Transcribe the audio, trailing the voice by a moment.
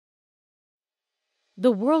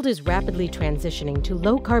The world is rapidly transitioning to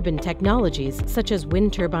low-carbon technologies such as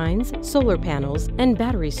wind turbines, solar panels, and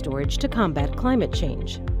battery storage to combat climate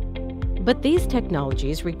change. But these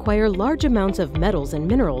technologies require large amounts of metals and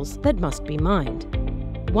minerals that must be mined.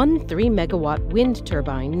 One 3-megawatt wind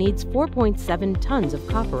turbine needs 4.7 tons of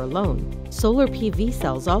copper alone. Solar PV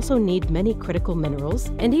cells also need many critical minerals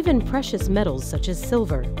and even precious metals such as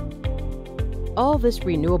silver. All this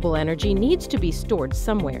renewable energy needs to be stored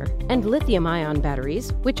somewhere, and lithium-ion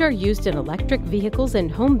batteries, which are used in electric vehicles and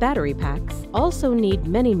home battery packs, also need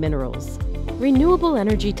many minerals. Renewable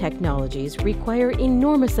energy technologies require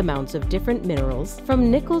enormous amounts of different minerals, from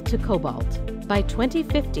nickel to cobalt. By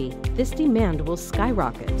 2050, this demand will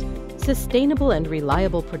skyrocket. Sustainable and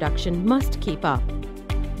reliable production must keep up.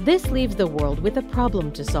 This leaves the world with a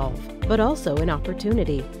problem to solve, but also an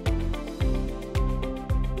opportunity.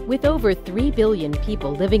 With over 3 billion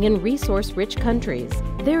people living in resource-rich countries,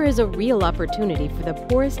 there is a real opportunity for the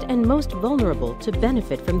poorest and most vulnerable to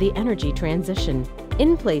benefit from the energy transition.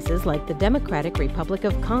 In places like the Democratic Republic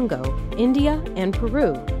of Congo, India, and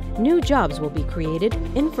Peru, new jobs will be created,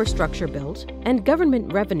 infrastructure built, and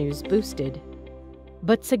government revenues boosted.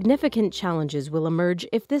 But significant challenges will emerge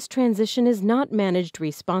if this transition is not managed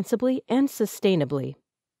responsibly and sustainably.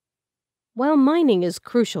 While mining is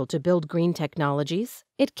crucial to build green technologies,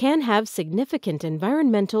 it can have significant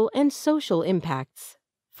environmental and social impacts.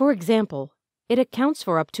 For example, it accounts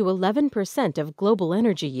for up to 11% of global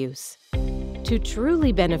energy use. To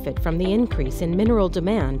truly benefit from the increase in mineral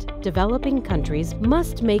demand, developing countries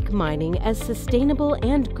must make mining as sustainable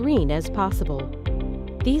and green as possible.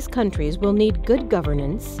 These countries will need good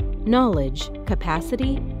governance, knowledge,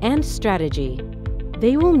 capacity, and strategy.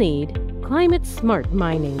 They will need climate-smart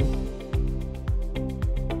mining.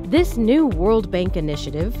 This new World Bank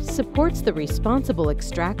initiative supports the responsible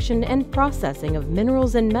extraction and processing of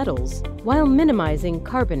minerals and metals while minimizing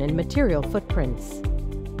carbon and material footprints.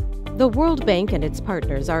 The World Bank and its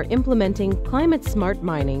partners are implementing climate-smart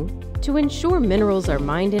mining to ensure minerals are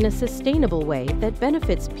mined in a sustainable way that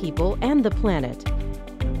benefits people and the planet.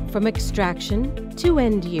 From extraction to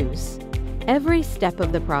end use, every step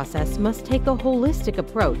of the process must take a holistic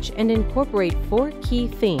approach and incorporate 4 key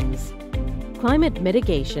themes: climate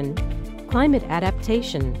mitigation, climate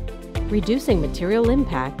adaptation, reducing material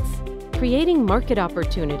impacts, creating market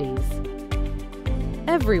opportunities.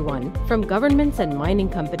 Everyone, from governments and mining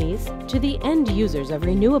companies to the end users of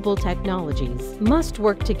renewable technologies, must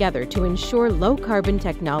work together to ensure low-carbon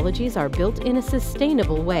technologies are built in a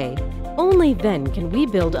sustainable way. Only then can we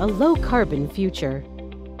build a low-carbon future.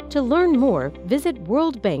 To learn more, visit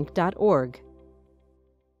worldbank.org.